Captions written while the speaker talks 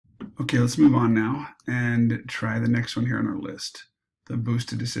Okay, let's move on now and try the next one here on our list, the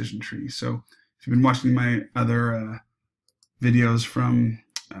boosted decision tree. So if you've been watching my other videos from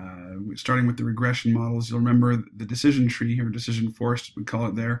starting with the regression models, you'll remember the decision tree or decision forest, we call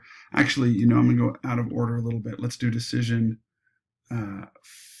it there. Actually, I'm going to go out of order a little bit. Let's do decision,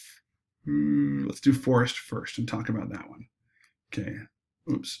 let's do forest first and talk about that one. Okay,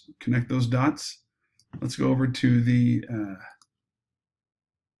 oops, connect those dots. Let's go over to the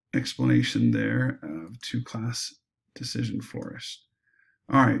explanation there of two-class decision forest.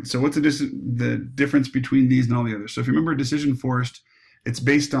 All right, so what's the difference between these and all the others? So if you remember decision forest, it's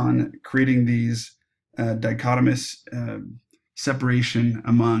based on creating these dichotomous separation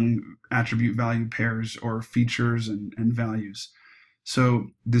among attribute value pairs or features and values. So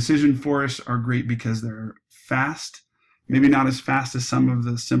decision forests are great because they're fast, maybe not as fast as some of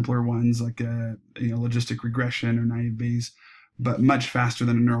the simpler ones like logistic regression or naive Bayes, but much faster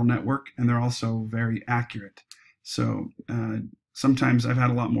than a neural network, and they're also very accurate. So sometimes I've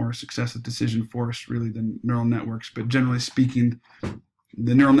had a lot more success with decision forest really than neural networks, but generally speaking,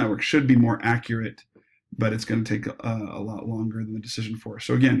 the neural network should be more accurate, but it's going to take a lot longer than the decision forest.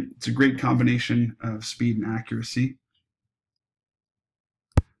 So again, it's a great combination of speed and accuracy.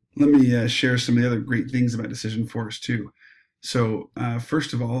 Let me share some of the other great things about decision forest too. So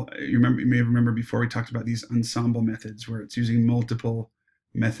first of all, you may remember before we talked about these ensemble methods where it's using multiple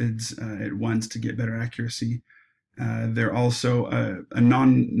methods at once to get better accuracy. They're also a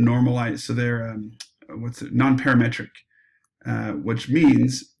non-normalized, so they're non-parametric, which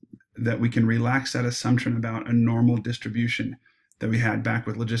means that we can relax that assumption about a normal distribution that we had back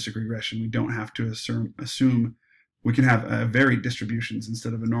with logistic regression. We don't have to assume we can have varied distributions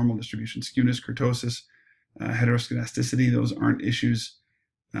instead of a normal distribution. Skewness, kurtosis, heteroscedasticity, those aren't issues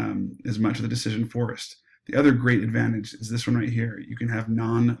as much of the decision forest. The other great advantage is this one right here. You can have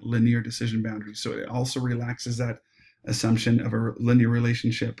non-linear decision boundaries. So it also relaxes that assumption of a linear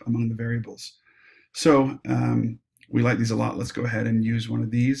relationship among the variables. So we like these a lot. Let's go ahead and use one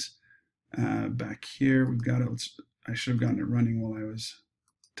of these. Back here, we've got it. I should have gotten it running while I was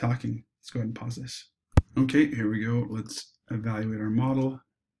talking. Let's go ahead and pause this. Okay, here we go. Let's evaluate our model,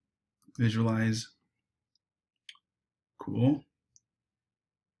 visualize. Cool.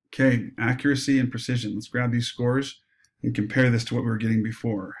 Okay, accuracy and precision. Let's grab these scores and compare this to what we were getting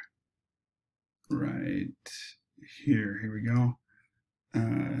before. Right here we go.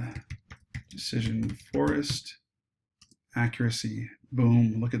 Decision forest, accuracy,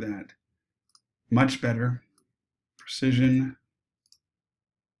 boom, look at that. Much better. Precision,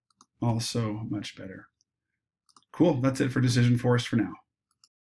 also much better. Cool, that's it for decision forest for now.